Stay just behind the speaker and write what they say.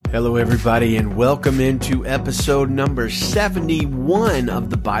Hello, everybody, and welcome into episode number 71 of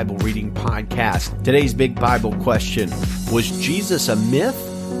the Bible Reading Podcast. Today's big Bible question: was Jesus a myth,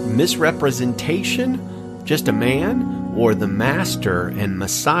 misrepresentation, just a man, or the Master and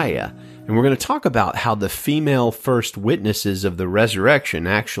Messiah? And we're going to talk about how the female first witnesses of the resurrection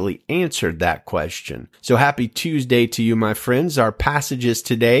actually answered that question. So happy Tuesday to you, my friends. Our passages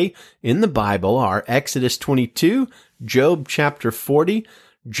today in the Bible are Exodus 22, Job chapter 40,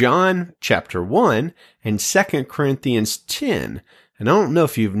 John chapter 1, and 2 Corinthians 10. And I don't know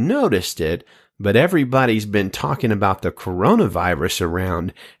if you've noticed it, but everybody's been talking about the coronavirus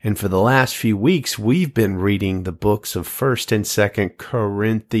around, and for the last few weeks, we've been reading the books of 1st and 2nd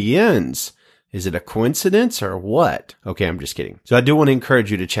Corinthians. Is it a coincidence or what? Okay, I'm just kidding. So I do want to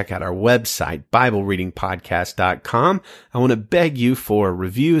encourage you to check out our website, BibleReadingPodcast.com. I want to beg you for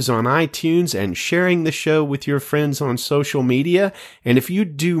reviews on iTunes and sharing the show with your friends on social media. And if you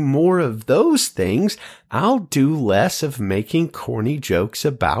do more of those things, I'll do less of making corny jokes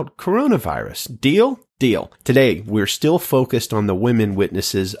about coronavirus. Deal? Deal. Today, we're still focused on the women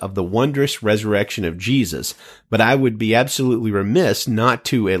witnesses of the wondrous resurrection of Jesus, but I would be absolutely remiss not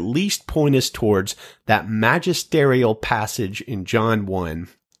to at least point us towards that magisterial passage in John 1.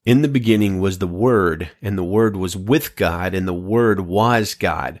 In the beginning was the Word, and the Word was with God, and the Word was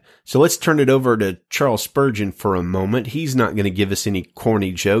God. So let's turn it over to Charles Spurgeon for a moment. He's not going to give us any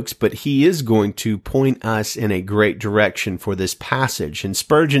corny jokes, but he is going to point us in a great direction for this passage. And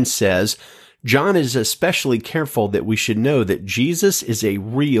Spurgeon says, John is especially careful that we should know that Jesus is a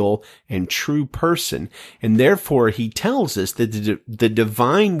real and true person, and therefore he tells us that the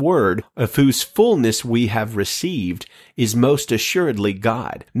divine word of whose fullness we have received is most assuredly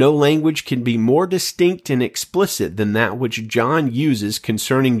God. No language can be more distinct and explicit than that which John uses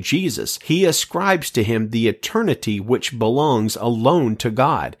concerning Jesus. He ascribes to him the eternity which belongs alone to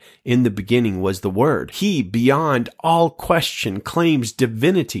God. In the beginning was the Word. He, beyond all question, claims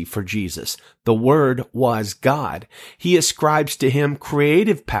divinity for Jesus. The Word was God. He ascribes to him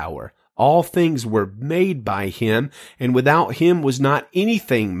creative power. All things were made by him, and without him was not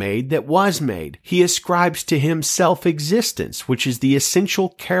anything made that was made. He ascribes to him self-existence, which is the essential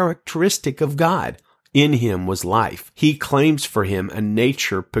characteristic of God. In him was life. He claims for him a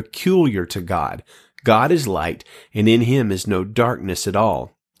nature peculiar to God. God is light, and in him is no darkness at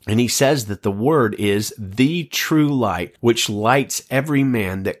all. And he says that the Word is the true light, which lights every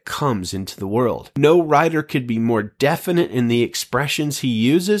man that comes into the world. No writer could be more definite in the expressions he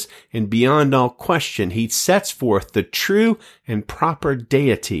uses, and beyond all question, he sets forth the true and proper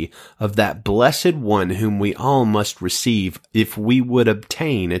deity of that blessed one whom we all must receive if we would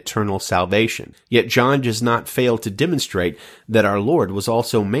obtain eternal salvation. Yet John does not fail to demonstrate that our Lord was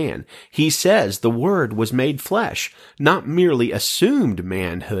also man. He says the Word was made flesh, not merely assumed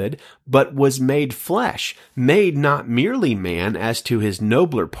manhood, but was made flesh, made not merely man as to his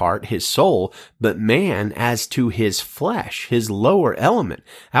nobler part, his soul, but man as to his flesh, his lower element.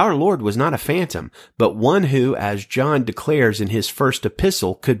 Our Lord was not a phantom, but one who, as John declares in his first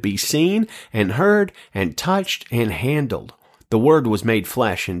epistle, could be seen and heard and touched and handled. The Word was made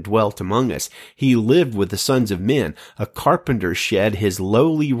flesh and dwelt among us. He lived with the sons of men. A carpenter's shed his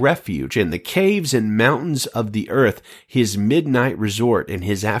lowly refuge, and the caves and mountains of the earth his midnight resort and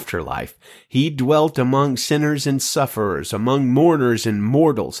his afterlife. He dwelt among sinners and sufferers, among mourners and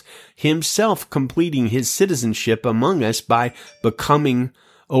mortals, himself completing his citizenship among us by becoming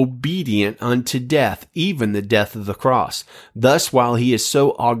obedient unto death, even the death of the cross. Thus, while he is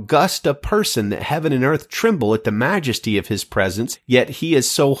so august a person that heaven and earth tremble at the majesty of his presence, yet he is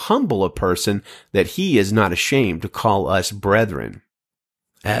so humble a person that he is not ashamed to call us brethren.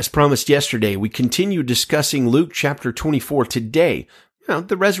 As promised yesterday, we continue discussing Luke chapter 24 today.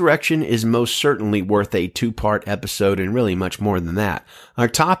 The resurrection is most certainly worth a two-part episode and really much more than that. Our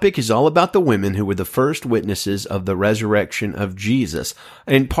topic is all about the women who were the first witnesses of the resurrection of Jesus.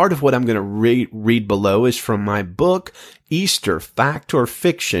 And part of what I'm going to read below is from my book, Easter, Fact or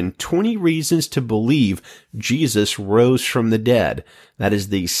Fiction, 20 Reasons to Believe Jesus Rose from the Dead. That is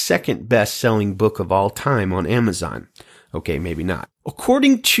the second best-selling book of all time on Amazon. Okay, maybe not.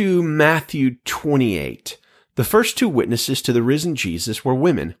 According to Matthew 28, the first two witnesses to the risen Jesus were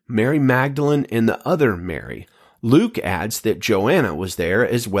women, Mary Magdalene and the other Mary. Luke adds that Joanna was there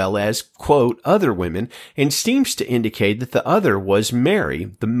as well as, quote, other women, and seems to indicate that the other was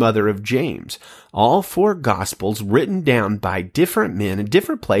Mary, the mother of James. All four Gospels, written down by different men in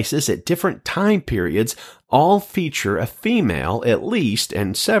different places at different time periods, all feature a female, at least,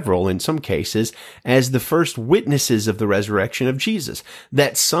 and several in some cases, as the first witnesses of the resurrection of Jesus.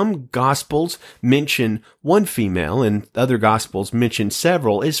 That some Gospels mention one female and other Gospels mention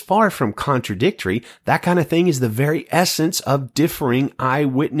several is far from contradictory. That kind of thing is the very essence of differing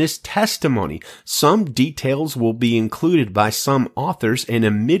eyewitness testimony. Some details will be included by some authors and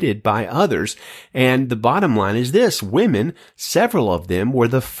omitted by others. And the bottom line is this: women, several of them, were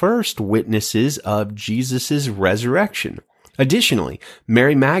the first witnesses of Jesus' resurrection. Additionally,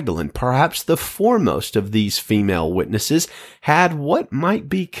 Mary Magdalene, perhaps the foremost of these female witnesses, had what might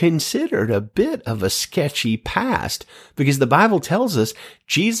be considered a bit of a sketchy past, because the Bible tells us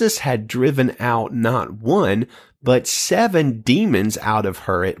Jesus had driven out not one, but 7 demons out of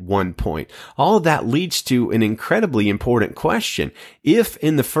her at one point. All of that leads to an incredibly important question. If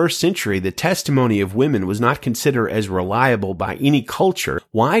in the first century the testimony of women was not considered as reliable by any culture,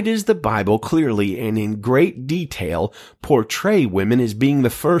 why does the Bible clearly and in great detail portray women as being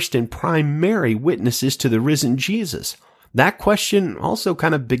the first and primary witnesses to the risen Jesus? That question also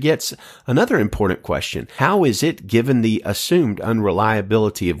kind of begets another important question. How is it, given the assumed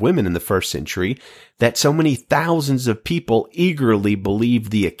unreliability of women in the first century, that so many thousands of people eagerly believed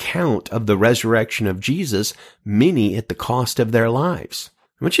the account of the resurrection of Jesus, many at the cost of their lives?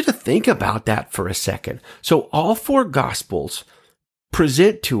 I want you to think about that for a second. So all 4 Gospels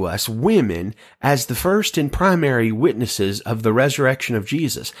present to us women as the first and primary witnesses of the resurrection of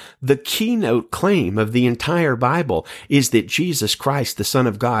Jesus. The keynote claim of the entire Bible is that Jesus Christ, the Son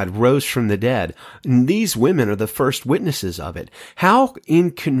of God, rose from the dead. And these women are the first witnesses of it. How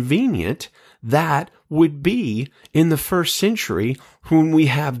inconvenient that would be in the first century when we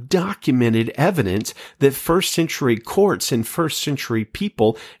have documented evidence that first century courts and first century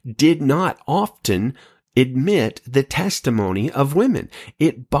people did not often admit the testimony of women.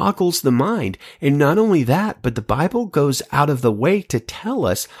 It boggles the mind. And not only that, but the Bible goes out of the way to tell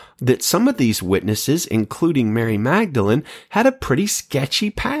us that some of these witnesses, including Mary Magdalene, had a pretty sketchy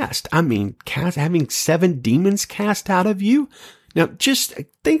past. I mean, having 7 demons cast out of you? Now, just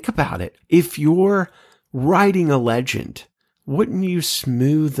think about it. If you're writing a legend, wouldn't you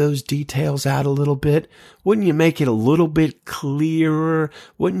smooth those details out a little bit? Wouldn't you make it a little bit clearer?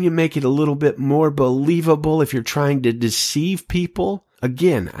 Wouldn't you make it a little bit more believable if you're trying to deceive people?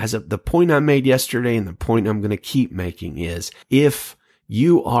 Again, the point I made yesterday and the point I'm going to keep making is, if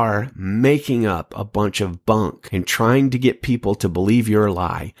you are making up a bunch of bunk and trying to get people to believe your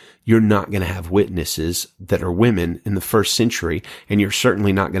lie, you're not going to have witnesses that are women in the first century, and you're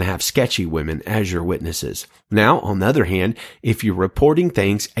certainly not going to have sketchy women as your witnesses. Now, on the other hand, if you're reporting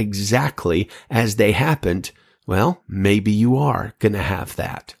things exactly as they happened, well, maybe you are going to have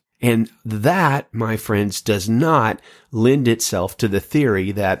that. And that, my friends, does not lend itself to the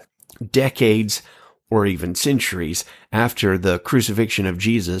theory that decades or even centuries after the crucifixion of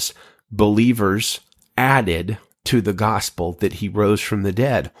Jesus, believers added to the gospel that he rose from the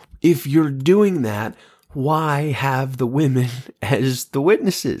dead. If you're doing that, why have the women as the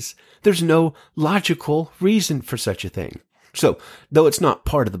witnesses? There's no logical reason for such a thing. So, though it's not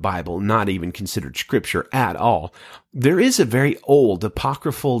part of the Bible, not even considered scripture at all, there is a very old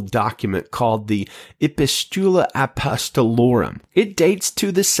apocryphal document called the Epistula Apostolorum. It dates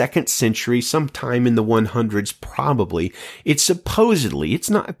to the 2nd century, sometime in the 100s probably. It's apocryphal,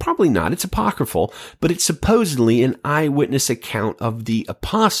 but it's supposedly an eyewitness account of the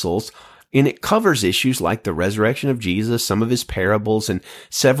apostles, and it covers issues like the resurrection of Jesus, some of his parables, and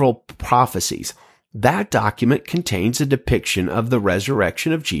several prophecies. That document contains a depiction of the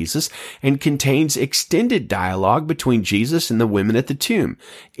resurrection of Jesus and contains extended dialogue between Jesus and the women at the tomb.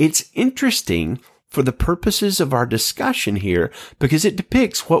 It's interesting for the purposes of our discussion here because it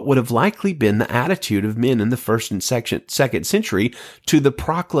depicts what would have likely been the attitude of men in the 1st and 2nd century to the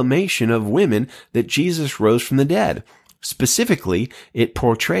proclamation of women that Jesus rose from the dead. Specifically, it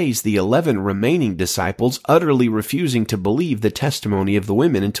portrays the 11 remaining disciples utterly refusing to believe the testimony of the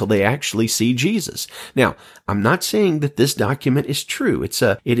women until they actually see Jesus. Now, I'm not saying that this document is true. It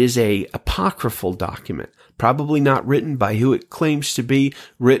is a apocryphal document, probably not written by who it claims to be,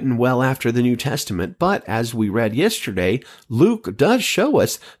 written well after the New Testament. But as we read yesterday, Luke does show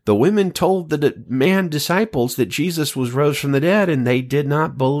us the women told the disciples that Jesus was rose from the dead, and they did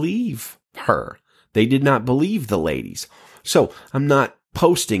not believe her. They did not believe the ladies. So I'm not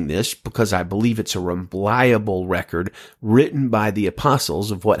posting this because I believe it's a reliable record written by the apostles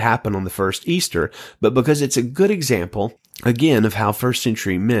of what happened on the first Easter, but because it's a good example, again, of how first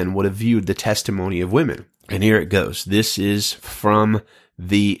century men would have viewed the testimony of women. And here it goes. This is from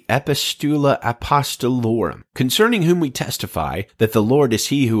the Epistula Apostolorum, concerning whom we testify that the Lord is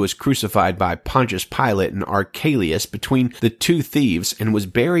he who was crucified by Pontius Pilate and Archelaus between the two thieves, and was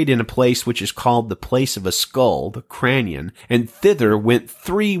buried in a place which is called the place of a skull, the Cranion, and thither went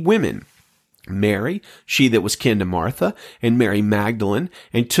 3 women, Mary, she that was kin to Martha, and Mary Magdalene,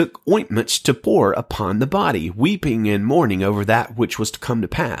 and took ointments to pour upon the body, weeping and mourning over that which was to come to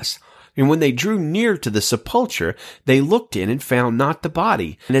pass. And when they drew near to the sepulchre, they looked in and found not the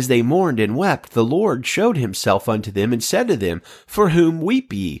body. And as they mourned and wept, the Lord showed himself unto them and said to them, For whom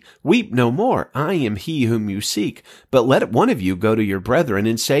weep ye? Weep no more. I am he whom you seek. But let one of you go to your brethren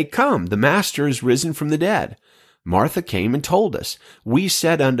and say, Come, the Master is risen from the dead. Martha came and told us. We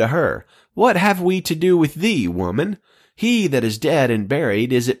said unto her, What have we to do with thee, woman? He that is dead and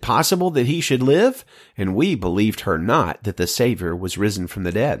buried, is it possible that he should live? And we believed her not that the Savior was risen from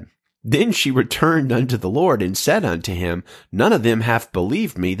the dead. Then she returned unto the Lord and said unto him, None of them hath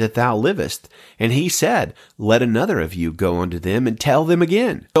believed me that thou livest. And he said, Let another of you go unto them and tell them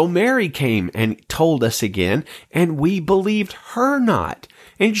again. So Mary came and told us again, and we believed her not.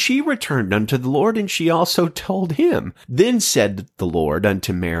 And she returned unto the Lord, and she also told him. Then said the Lord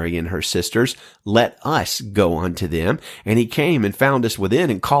unto Mary and her sisters, Let us go unto them. And he came and found us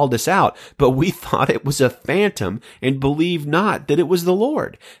within and called us out. But we thought it was a phantom, and believed not that it was the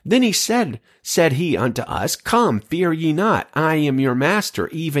Lord. Then he said he unto us, Come, fear ye not, I am your master,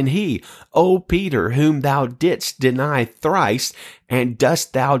 even he. O Peter, whom thou didst deny thrice, and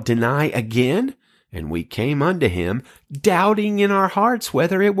dost thou deny again? And we came unto him, doubting in our hearts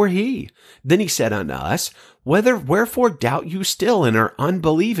whether it were he. Then he said unto us, Wherefore doubt you still and are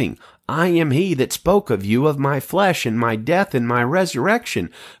unbelieving? I am he that spoke of you of my flesh and my death and my resurrection.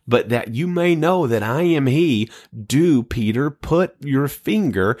 But that you may know that I am he, do, Peter, put your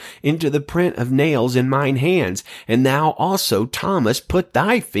finger into the print of nails in mine hands. And thou also, Thomas, put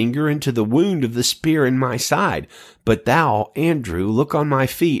thy finger into the wound of the spear in my side. But thou, Andrew, look on my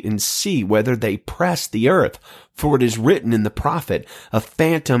feet and see whether they press the earth. For it is written in the prophet, A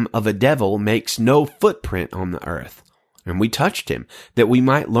phantom of a devil makes no footprint on the earth. And we touched him, that we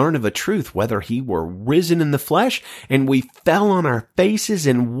might learn of a truth whether he were risen in the flesh, and we fell on our faces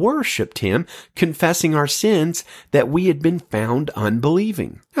and worshipped him, confessing our sins, that we had been found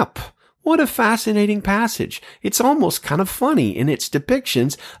unbelieving. Now, what a fascinating passage. It's almost kind of funny in its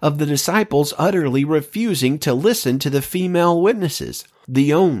depictions of the disciples utterly refusing to listen to the female witnesses.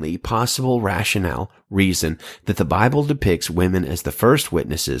 The only possible reason that the Bible depicts women as the first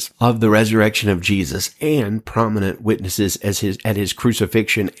witnesses of the resurrection of Jesus and prominent witnesses at his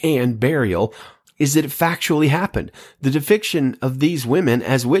crucifixion and burial is that it factually happened. The depiction of these women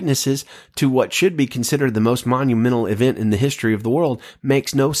as witnesses to what should be considered the most monumental event in the history of the world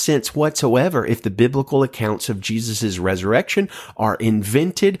makes no sense whatsoever if the biblical accounts of Jesus' resurrection are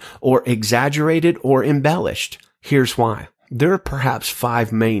invented or exaggerated or embellished. Here's why. There are perhaps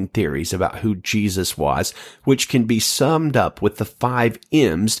 5 main theories about who Jesus was, which can be summed up with the 5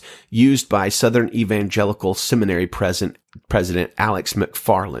 M's used by Southern Evangelical Seminary President Alex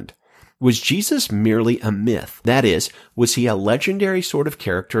McFarland. Was Jesus merely a myth? That is, was he a legendary sort of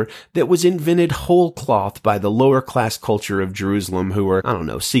character that was invented whole cloth by the lower class culture of Jerusalem who were,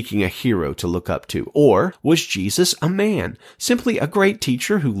 seeking a hero to look up to? Or was Jesus a man, simply a great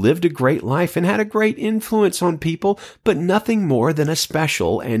teacher who lived a great life and had a great influence on people, but nothing more than a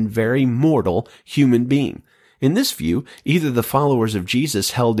special and very mortal human being? In this view, either the followers of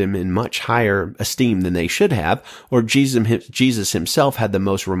Jesus held him in much higher esteem than they should have, or Jesus himself had the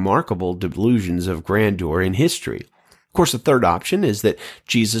most remarkable delusions of grandeur in history. Of course, the third option is that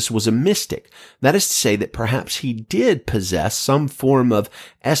Jesus was a mystic. That is to say that perhaps he did possess some form of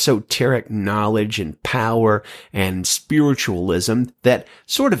esoteric knowledge and power and spiritualism that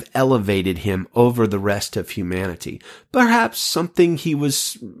sort of elevated him over the rest of humanity. Perhaps he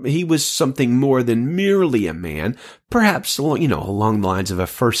was something more than merely a man, perhaps, along the lines of a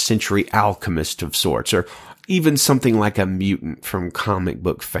first century alchemist of sorts, or even something like a mutant from comic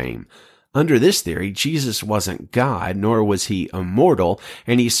book fame. Under this theory, Jesus wasn't God, nor was he immortal,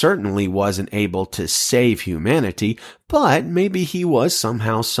 and he certainly wasn't able to save humanity, but maybe he was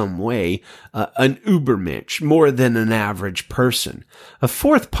somehow, some way, an Übermensch, more than an average person. A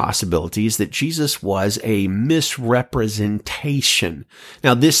fourth possibility is that Jesus was a misrepresentation.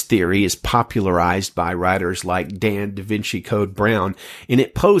 Now, this theory is popularized by writers like Dan Da Vinci Code Brown, and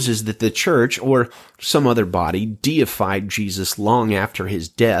it poses that the church, or some other body, deified Jesus long after his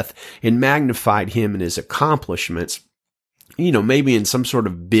death and magnified him and his accomplishments, maybe in some sort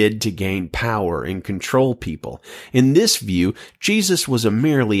of bid to gain power and control people. In this view, Jesus was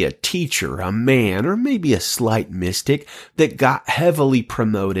merely a teacher, a man, or maybe a slight mystic that got heavily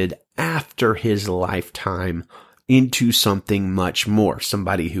promoted after his lifetime into something much more,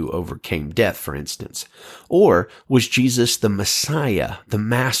 somebody who overcame death, for instance. Or was Jesus the Messiah, the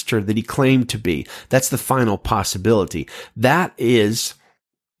master that he claimed to be? That's the final possibility. That is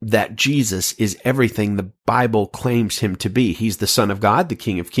that Jesus is everything the Bible claims him to be. He's the Son of God, the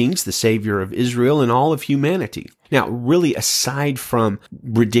King of Kings, the Savior of Israel, and all of humanity. Now, really, aside from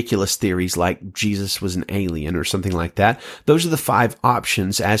ridiculous theories like Jesus was an alien or something like that, those are the 5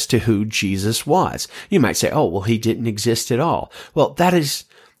 options as to who Jesus was. You might say, oh, well, he didn't exist at all. Well, that is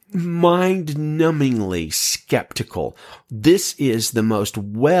mind-numbingly skeptical. This is the most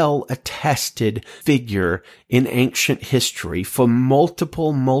well-attested figure in ancient history from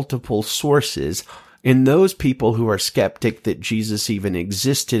multiple sources. And those people who are skeptic that Jesus even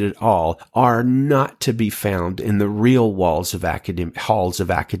existed at all are not to be found in the real halls of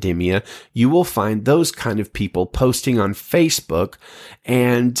academia. You will find those kind of people posting on Facebook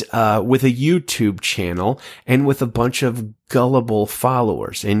and with a YouTube channel and with a bunch of gullible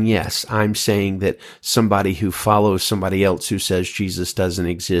followers. And yes, I'm saying that somebody who follows somebody else who says Jesus doesn't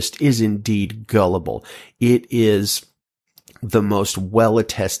exist is indeed gullible. It is the most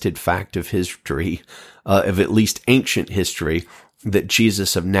well-attested fact of history, of at least ancient history, that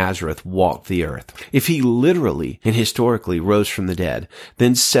Jesus of Nazareth walked the earth. If he literally and historically rose from the dead,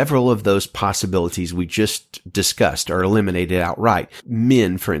 then several of those possibilities we just discussed are eliminated outright.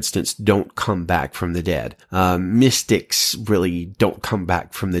 Men, for instance, don't come back from the dead. Mystics really don't come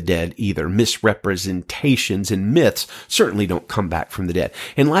back from the dead either. Misrepresentations and myths certainly don't come back from the dead.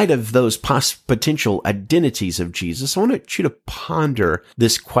 In light of those potential identities of Jesus, I want you to ponder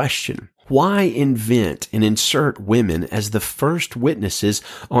this question. Why invent and insert women as the first witnesses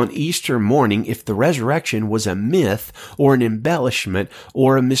on Easter morning if the resurrection was a myth or an embellishment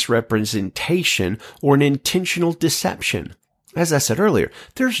or a misrepresentation or an intentional deception? As I said earlier,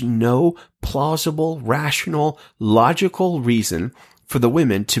 there's no plausible, rational, logical reason for the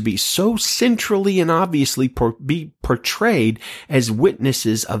women to be so centrally and obviously be portrayed as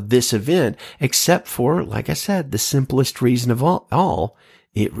witnesses of this event, except for, like I said, the simplest reason of all,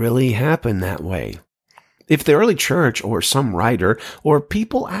 it really happened that way. If the early church or some writer or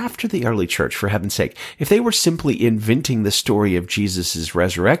people after the early church, for heaven's sake, if they were simply inventing the story of Jesus'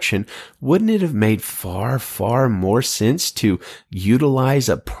 resurrection, wouldn't it have made far more sense to utilize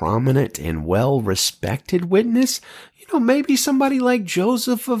a prominent and well-respected witness? Maybe somebody like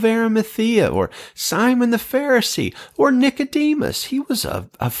Joseph of Arimathea or Simon the Pharisee or Nicodemus. He was a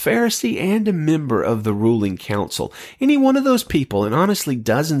Pharisee and a member of the ruling council. Any one of those people, and honestly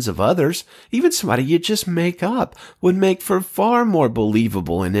dozens of others, even somebody you just make up, would make for far more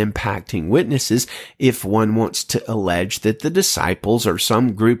believable and impacting witnesses if one wants to allege that the disciples or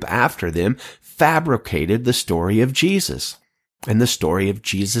some group after them fabricated the story of Jesus and the story of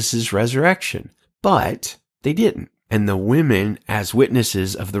Jesus' resurrection. But they didn't. And the women as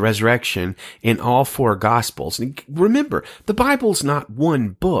witnesses of the resurrection in all 4 Gospels. And remember, the Bible's not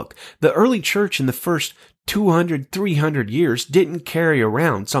one book. The early church in the first 200, 300 years didn't carry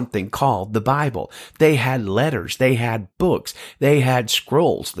around something called the Bible. They had letters, they had books, they had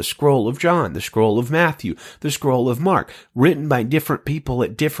scrolls, the scroll of John, the scroll of Matthew, the scroll of Mark, written by different people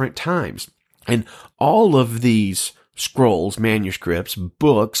at different times. And all of these scrolls, manuscripts,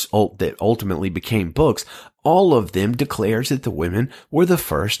 books that ultimately became books, all of them declares that the women were the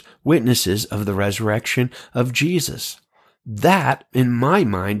first witnesses of the resurrection of Jesus. That, in my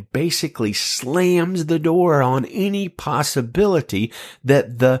mind, basically slams the door on any possibility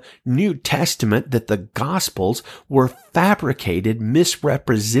that the New Testament, that the Gospels were fabricated,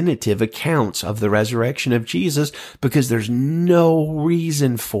 misrepresentative accounts of the resurrection of Jesus, because there's no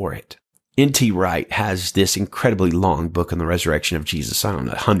reason for it. N.T. Wright has this incredibly long book on the resurrection of Jesus. I don't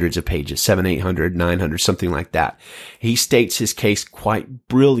know, hundreds of pages, 700, 800, 900, something like that. He states his case quite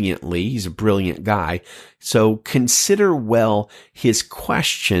brilliantly. He's a brilliant guy. So consider well his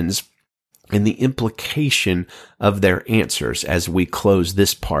questions and the implication of their answers as we close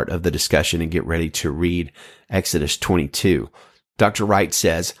this part of the discussion and get ready to read Exodus 22. Dr. Wright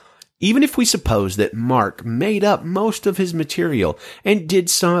says, even if we suppose that Mark made up most of his material and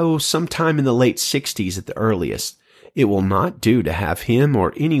did so sometime in the late 60s at the earliest, It will not do to have him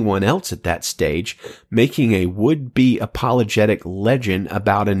or anyone else at that stage making a would-be apologetic legend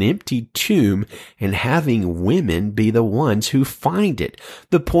about an empty tomb and having women be the ones who find it.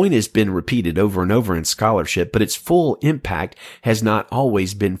 The point has been repeated over and over in scholarship, but its full impact has not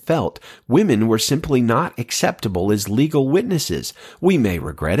always been felt. Women were simply not acceptable as legal witnesses. We may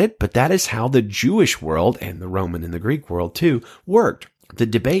regret it, but that is how the Jewish world, and the Roman and the Greek world too, worked. The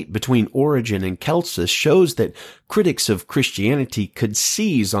debate between Origen and Celsus shows that critics of Christianity could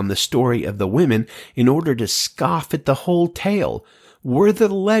seize on the story of the women in order to scoff at the whole tale. Were the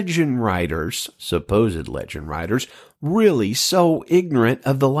legend writers, supposed legend writers, really so ignorant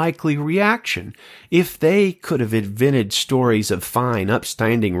of the likely reaction? If they could have invented stories of fine,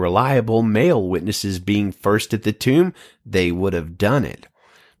 upstanding, reliable male witnesses being first at the tomb, they would have done it.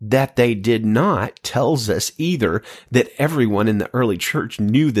 That they did not tells us either that everyone in the early church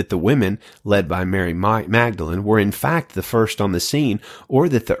knew that the women, led by Mary Magdalene, were in fact the first on the scene, or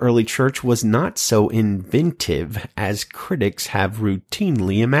that the early church was not so inventive as critics have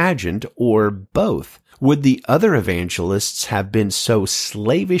routinely imagined, or both. Would the other evangelists have been so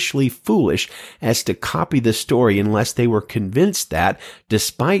slavishly foolish as to copy the story unless they were convinced that,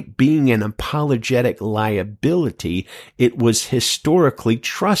 despite being an apologetic liability, it was historically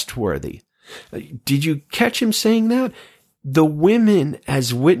trustworthy? Did you catch him saying that? The women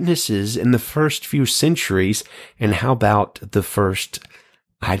as witnesses in the first few centuries, and how about the first,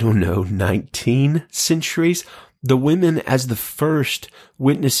 19 centuries? The women as the first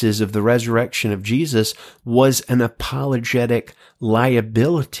witnesses of the resurrection of Jesus was an apologetic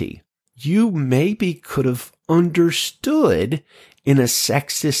liability. You maybe could have understood in a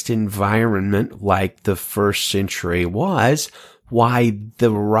sexist environment like the first century was why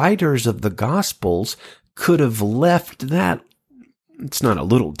the writers of the Gospels could have left that. It's not a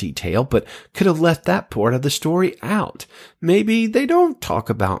little detail, but could have left that part of the story out. Maybe they don't talk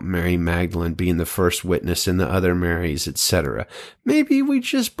about Mary Magdalene being the first witness and the other Marys, etc. Maybe we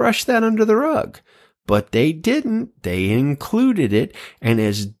just brush that under the rug. But they didn't. They included it. And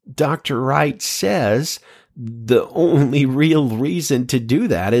as Dr. Wright says, the only real reason to do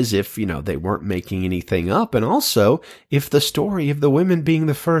that is if, they weren't making anything up. And also, if the story of the women being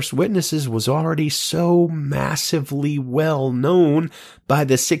the first witnesses was already so massively well known by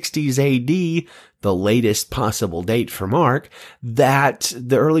the 60s AD, the latest possible date for Mark, that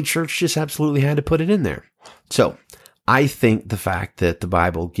the early church just absolutely had to put it in there. So, I think the fact that the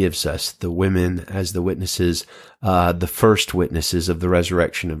Bible gives us the women as the witnesses, the first witnesses of the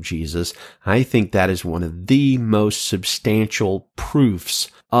resurrection of Jesus, I think that is one of the most substantial proofs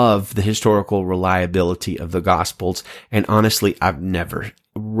of the historical reliability of the Gospels. And honestly, I've never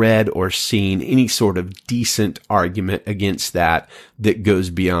read or seen any sort of decent argument against that goes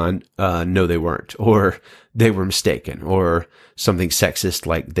beyond, no, they weren't, or they were mistaken, or something sexist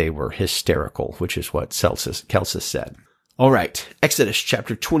like they were hysterical, which is what Celsus said. All right, Exodus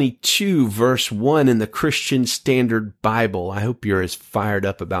chapter 22, verse 1 in the Christian Standard Bible. I hope you're as fired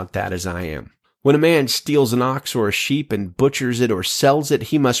up about that as I am. When a man steals an ox or a sheep and butchers it or sells it,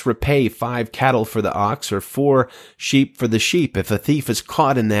 he must repay 5 cattle for the ox or 4 sheep for the sheep. If a thief is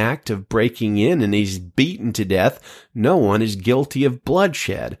caught in the act of breaking in and he's beaten to death, no one is guilty of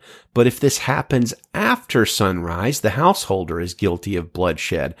bloodshed. But if this happens after sunrise, the householder is guilty of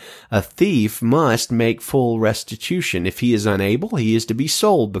bloodshed. A thief must make full restitution. If he is unable, he is to be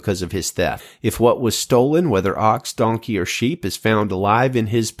sold because of his theft. If what was stolen, whether ox, donkey, or sheep, is found alive in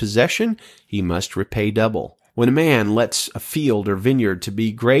his possession, he must repay double. When a man lets a field or vineyard to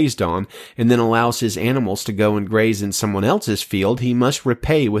be grazed on and then allows his animals to go and graze in someone else's field, he must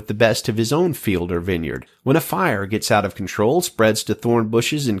repay with the best of his own field or vineyard. When a fire gets out of control, spreads to thorn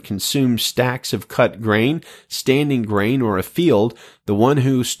bushes, and consumes stacks of cut grain, standing grain, or a field, the one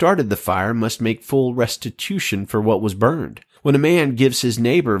who started the fire must make full restitution for what was burned. When a man gives his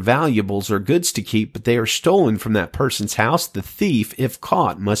neighbor valuables or goods to keep, but they are stolen from that person's house, the thief, if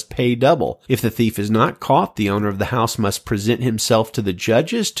caught, must pay double. If the thief is not caught, the owner of the house must present himself to the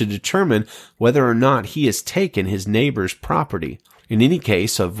judges to determine whether or not he has taken his neighbor's property. In any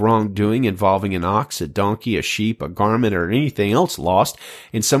case of wrongdoing involving an ox, a donkey, a sheep, a garment, or anything else lost,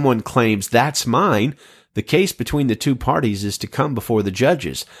 and someone claims, "That's mine," the case between the two parties is to come before the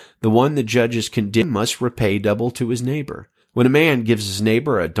judges. The one the judges condemn must repay double to his neighbor. When a man gives his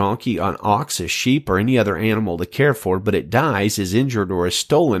neighbor a donkey, an ox, a sheep, or any other animal to care for, but it dies, is injured, or is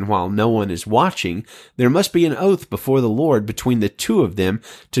stolen while no one is watching, there must be an oath before the Lord between the two of them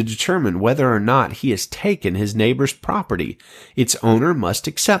to determine whether or not he has taken his neighbor's property. Its owner must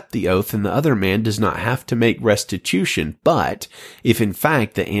accept the oath, and the other man does not have to make restitution, but if in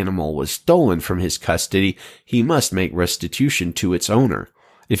fact the animal was stolen from his custody, he must make restitution to its owner.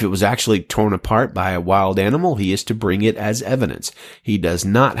 If it was actually torn apart by a wild animal, he is to bring it as evidence. He does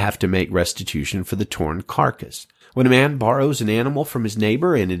not have to make restitution for the torn carcass. When a man borrows an animal from his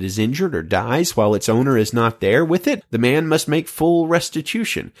neighbor and it is injured or dies while its owner is not there with it, the man must make full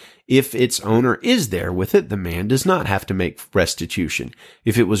restitution. If its owner is there with it, the man does not have to make restitution.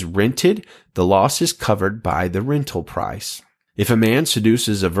 If it was rented, the loss is covered by the rental price. If a man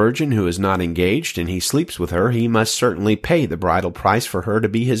seduces a virgin who is not engaged and he sleeps with her, he must certainly pay the bridal price for her to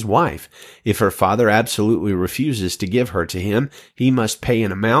be his wife. If her father absolutely refuses to give her to him, he must pay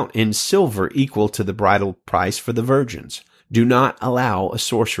an amount in silver equal to the bridal price for the virgins. Do not allow a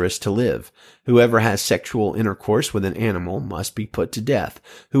sorceress to live. Whoever has sexual intercourse with an animal must be put to death.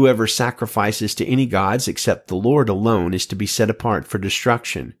 Whoever sacrifices to any gods except the Lord alone is to be set apart for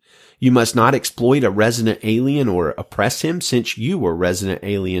destruction. You must not exploit a resident alien or oppress him, since you were resident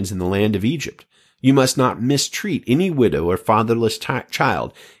aliens in the land of Egypt. You must not mistreat any widow or fatherless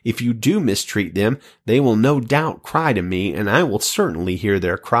child. If you do mistreat them, they will no doubt cry to me, and I will certainly hear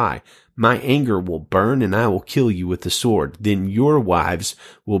their cry. My anger will burn, and I will kill you with the sword. Then your wives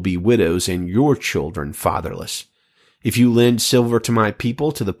will be widows, and your children fatherless. If you lend silver to my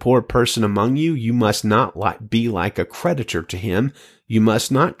people, to the poor person among you, you must not be like a creditor to him. You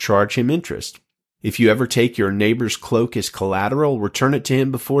must not charge him interest. If you ever take your neighbor's cloak as collateral, return it to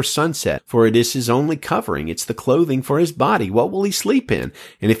him before sunset, for it is his only covering. It's the clothing for his body. What will he sleep in?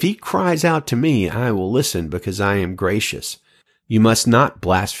 And if he cries out to me, I will listen, because I am gracious. You must not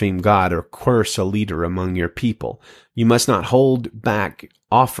blaspheme God or curse a leader among your people. You must not hold back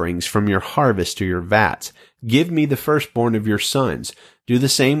offerings from your harvest or your vats. Give me the firstborn of your sons. Do the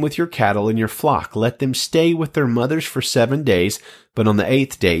same with your cattle and your flock. Let them stay with their mothers for 7 days, but on the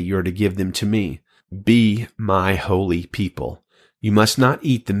 8th day you are to give them to me. Be my holy people. You must not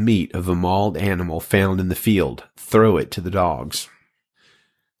eat the meat of a mauled animal found in the field. Throw it to the dogs.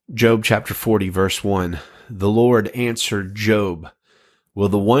 Job chapter 40, verse 1. The Lord answered Job, Will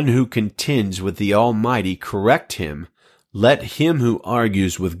the one who contends with the Almighty correct him? Let him who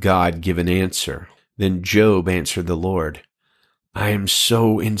argues with God give an answer. Then Job answered the Lord, I am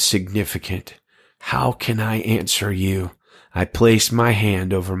so insignificant. How can I answer you? I place my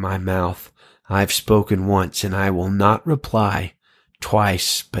hand over my mouth. I've spoken once, and I will not reply.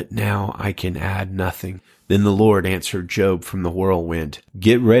 Twice, but now I can add nothing. Then the Lord answered Job from the whirlwind,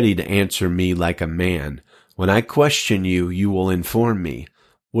 Get ready to answer me like a man. When I question you, you will inform me.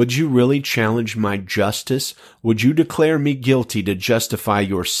 Would you really challenge my justice? Would you declare me guilty to justify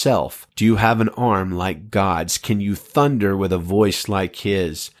yourself? Do you have an arm like God's? Can you thunder with a voice like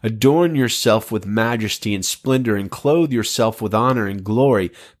his? Adorn yourself with majesty and splendor, and clothe yourself with honor and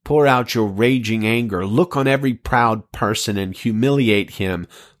glory. Pour out your raging anger. Look on every proud person and humiliate him.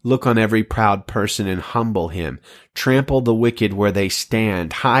 Look on every proud person and humble him. Trample the wicked where they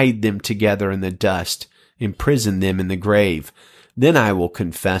stand. Hide them together in the dust. Imprison them in the grave. Then I will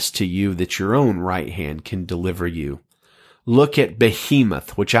confess to you that your own right hand can deliver you. Look at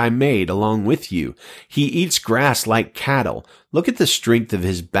Behemoth, which I made along with you. He eats grass like cattle. Look at the strength of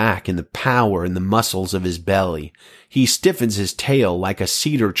his back and the power and the muscles of his belly. He stiffens his tail like a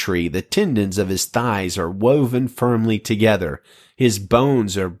cedar tree. The tendons of his thighs are woven firmly together. His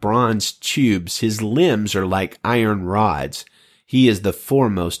bones are bronze tubes. His limbs are like iron rods. He is the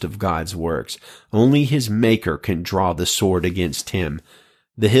foremost of God's works. Only his Maker can draw the sword against him.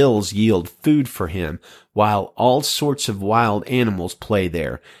 The hills yield food for him, while all sorts of wild animals play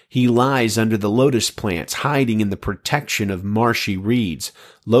there. He lies under the lotus plants, hiding in the protection of marshy reeds.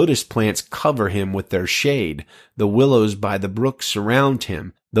 Lotus plants cover him with their shade. The willows by the brook surround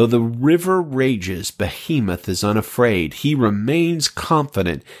him. Though the river rages, Behemoth is unafraid. He remains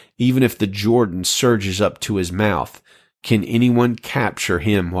confident, even if the Jordan surges up to his mouth. Can anyone capture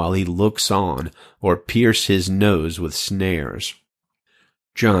him while he looks on, or pierce his nose with snares?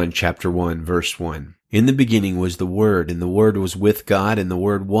 John chapter 1, verse 1. In the beginning was the Word, and the Word was with God, and the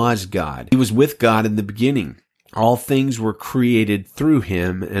Word was God. He was with God in the beginning. All things were created through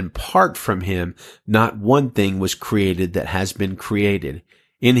him, and apart from him, not one thing was created that has been created.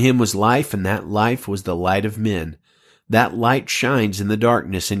 In him was life, and that life was the light of men. That light shines in the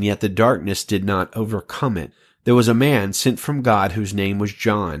darkness, and yet the darkness did not overcome it. There was a man sent from God whose name was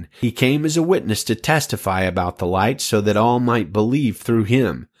John. He came as a witness to testify about the light so that all might believe through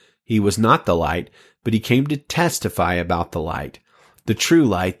him. He was not the light, but he came to testify about the light. The true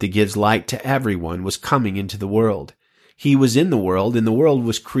light that gives light to everyone was coming into the world. He was in the world, and the world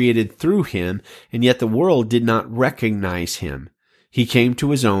was created through him, and yet the world did not recognize him. He came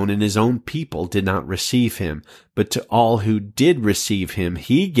to his own, and his own people did not receive him. But to all who did receive him,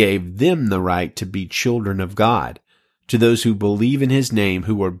 he gave them the right to be children of God, to those who believe in his name,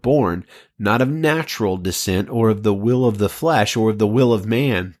 who were born not of natural descent, or of the will of the flesh, or of the will of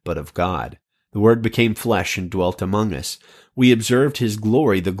man, but of God. The Word became flesh and dwelt among us. We observed his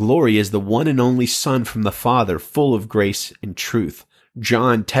glory. The glory is the one and only Son from the Father, full of grace and truth.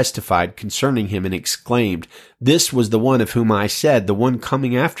 John testified concerning him and exclaimed, "This was the one of whom I said, the one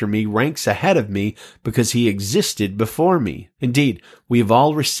coming after me ranks ahead of me because he existed before me." Indeed, we have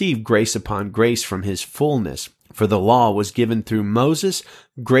all received grace upon grace from his fullness. For the law was given through Moses,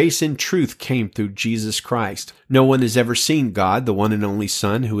 grace and truth came through Jesus Christ. No one has ever seen God, the one and only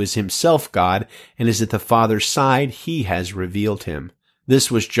Son, who is himself God and is at the Father's side. He has revealed him. This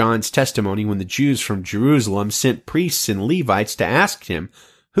was John's testimony when the Jews from Jerusalem sent priests and Levites to ask him,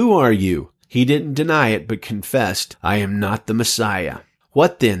 "Who are you?" He didn't deny it, but confessed, "I am not the Messiah."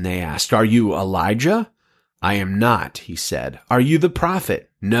 "What then?" they asked. "Are you Elijah?" "I am not," he said. "Are you the prophet?"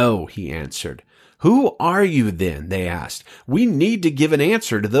 "No," he answered. "Who are you then?" they asked. "We need to give an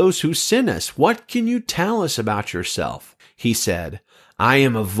answer to those who sent us. What can you tell us about yourself?" He said, "I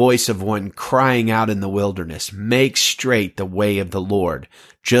am a voice of one crying out in the wilderness, 'Make straight the way of the Lord,'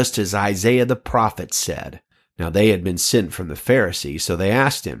 just as Isaiah the prophet said." Now they had been sent from the Pharisees, so they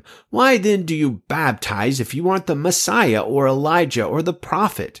asked him, "Why then do you baptize if you aren't the Messiah or Elijah or the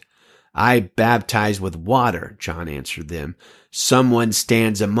prophet?" "I baptize with water," John answered them. "Someone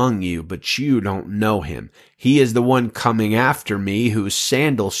stands among you, but you don't know him. He is the one coming after me, whose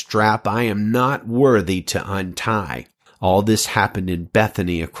sandal strap I am not worthy to untie." All this happened in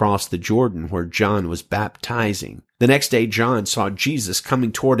Bethany across the Jordan where John was baptizing. The next day John saw Jesus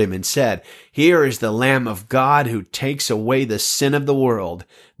coming toward him and said, "Here is the Lamb of God who takes away the sin of the world.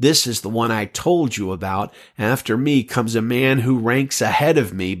 This is the one I told you about. After me comes a man who ranks ahead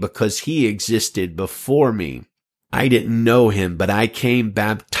of me because he existed before me. I didn't know him, but I came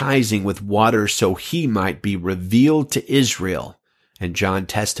baptizing with water so he might be revealed to Israel." And John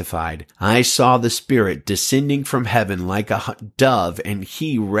testified, "I saw the Spirit descending from heaven like a dove, and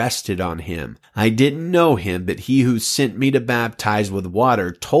he rested on him. I didn't know him, but he who sent me to baptize with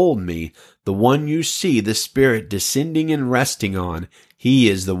water told me, 'The one you see the Spirit descending and resting on, he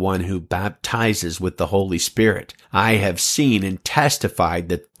is the one who baptizes with the Holy Spirit. I have seen and testified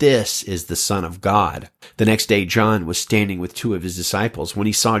that this is the Son of God.'" The next day John was standing with two of his disciples. When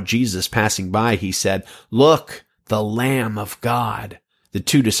he saw Jesus passing by, he said, "Look, the Lamb of God." The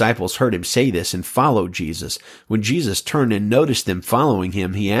two disciples heard him say this and followed Jesus. When Jesus turned and noticed them following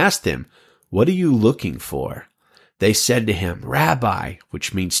him, he asked them, "What are you looking for?" They said to him, "Rabbi,"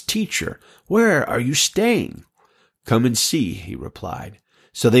 which means teacher, "where are you staying?" "Come and see," he replied.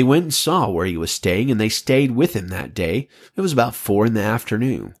 So they went and saw where he was staying, and they stayed with him that day. It was about 4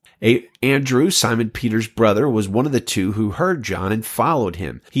 p.m. Andrew, Simon Peter's brother, was one of the two who heard John and followed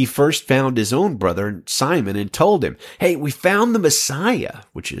him. He first found his own brother, Simon, and told him, "Hey, we found the Messiah,"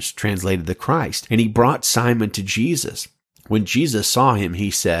 which is translated the Christ, and he brought Simon to Jesus. When Jesus saw him, he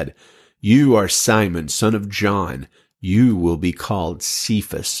said, "You are Simon, son of John. You will be called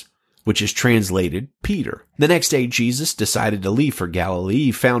Cephas," which is translated Peter. The next day, Jesus decided to leave for Galilee.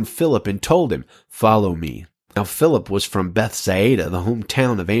 He found Philip and told him, "Follow me." Now Philip was from Bethsaida, the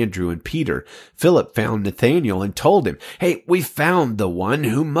hometown of Andrew and Peter. Philip found Nathanael and told him, "Hey, we found the one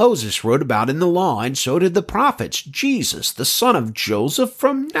whom Moses wrote about in the law, and so did the prophets, Jesus, the son of Joseph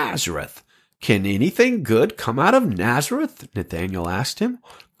from Nazareth." "Can anything good come out of Nazareth?" Nathanael asked him.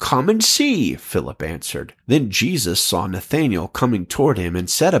 "Come and see," Philip answered. Then Jesus saw Nathanael coming toward him and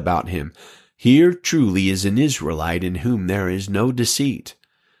said about him, "Here truly is an Israelite in whom there is no deceit."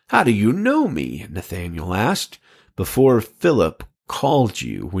 "How do you know me?" Nathanael asked. "Before Philip called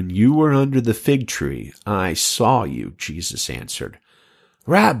you, when you were under the fig tree, I saw you," Jesus answered.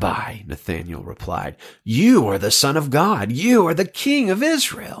 "Rabbi," Nathanael replied, "you are the Son of God. You are the King of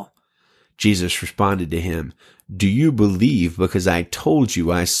Israel." Jesus responded to him, "Do you believe because I told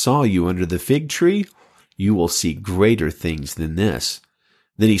you I saw you under the fig tree? You will see greater things than this."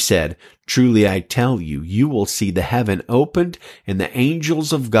 Then he said, "Truly I tell you, you will see the heaven opened and the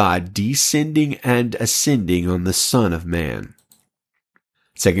angels of God descending and ascending on the Son of Man."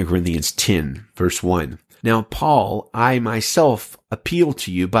 2 Corinthians 10, verse 1. Now, Paul, I myself appeal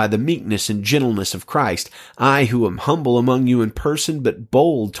to you by the meekness and gentleness of Christ, I who am humble among you in person, but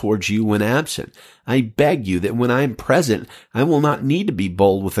bold towards you when absent. I beg you that when I am present, I will not need to be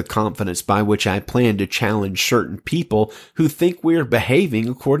bold with the confidence by which I plan to challenge certain people who think we are behaving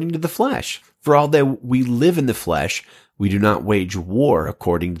according to the flesh. For although we live in the flesh, we do not wage war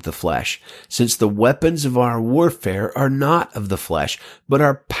according to the flesh, since the weapons of our warfare are not of the flesh, but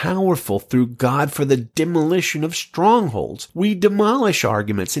are powerful through God for the demolition of strongholds. We demolish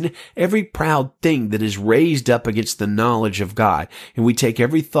arguments and every proud thing that is raised up against the knowledge of God, and we take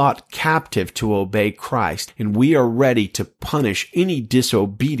every thought captive to obey Christ, and we are ready to punish any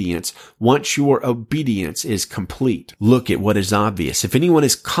disobedience once your obedience is complete. Look at what is obvious. If anyone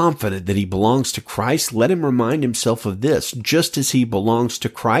is confident that he belongs to Christ, let him remind himself of this. Just as he belongs to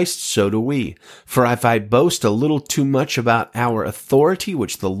Christ, so do we. For if I boast a little too much about our authority,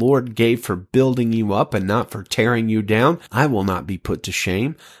 which the Lord gave for building you up and not for tearing you down, I will not be put to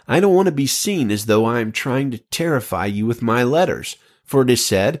shame. I don't want to be seen as though I am trying to terrify you with my letters. For it is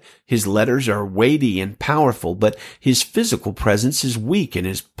said, his letters are weighty and powerful, but his physical presence is weak and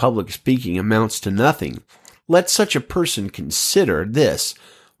his public speaking amounts to nothing. Let such a person consider this.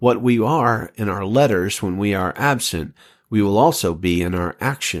 What we are in our letters when we are absent, we will also be in our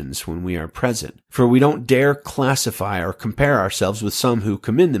actions when we are present. For we don't dare classify or compare ourselves with some who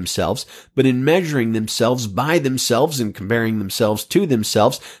commend themselves, but in measuring themselves by themselves and comparing themselves to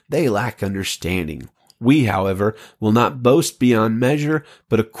themselves, they lack understanding. We, however, will not boast beyond measure,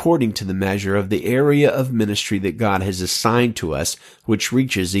 but according to the measure of the area of ministry that God has assigned to us, which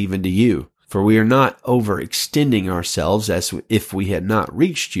reaches even to you. For we are not overextending ourselves as if we had not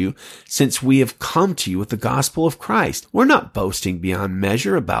reached you, since we have come to you with the gospel of Christ. We're not boasting beyond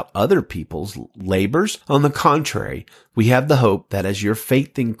measure about other people's labors. On the contrary, we have the hope that as your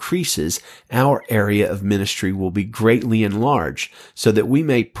faith increases, our area of ministry will be greatly enlarged, so that we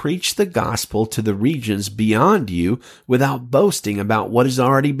may preach the gospel to the regions beyond you without boasting about what has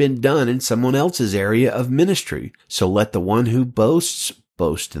already been done in someone else's area of ministry. So let the one who boasts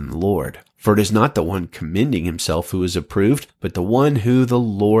boast in the Lord. For it is not the one commending himself who is approved, but the one who the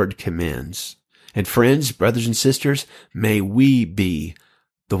Lord commends. And friends, brothers and sisters, may we be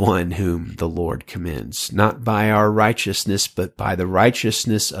the one whom the Lord commends, not by our righteousness, but by the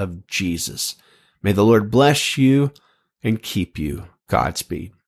righteousness of Jesus. May the Lord bless you and keep you. Godspeed.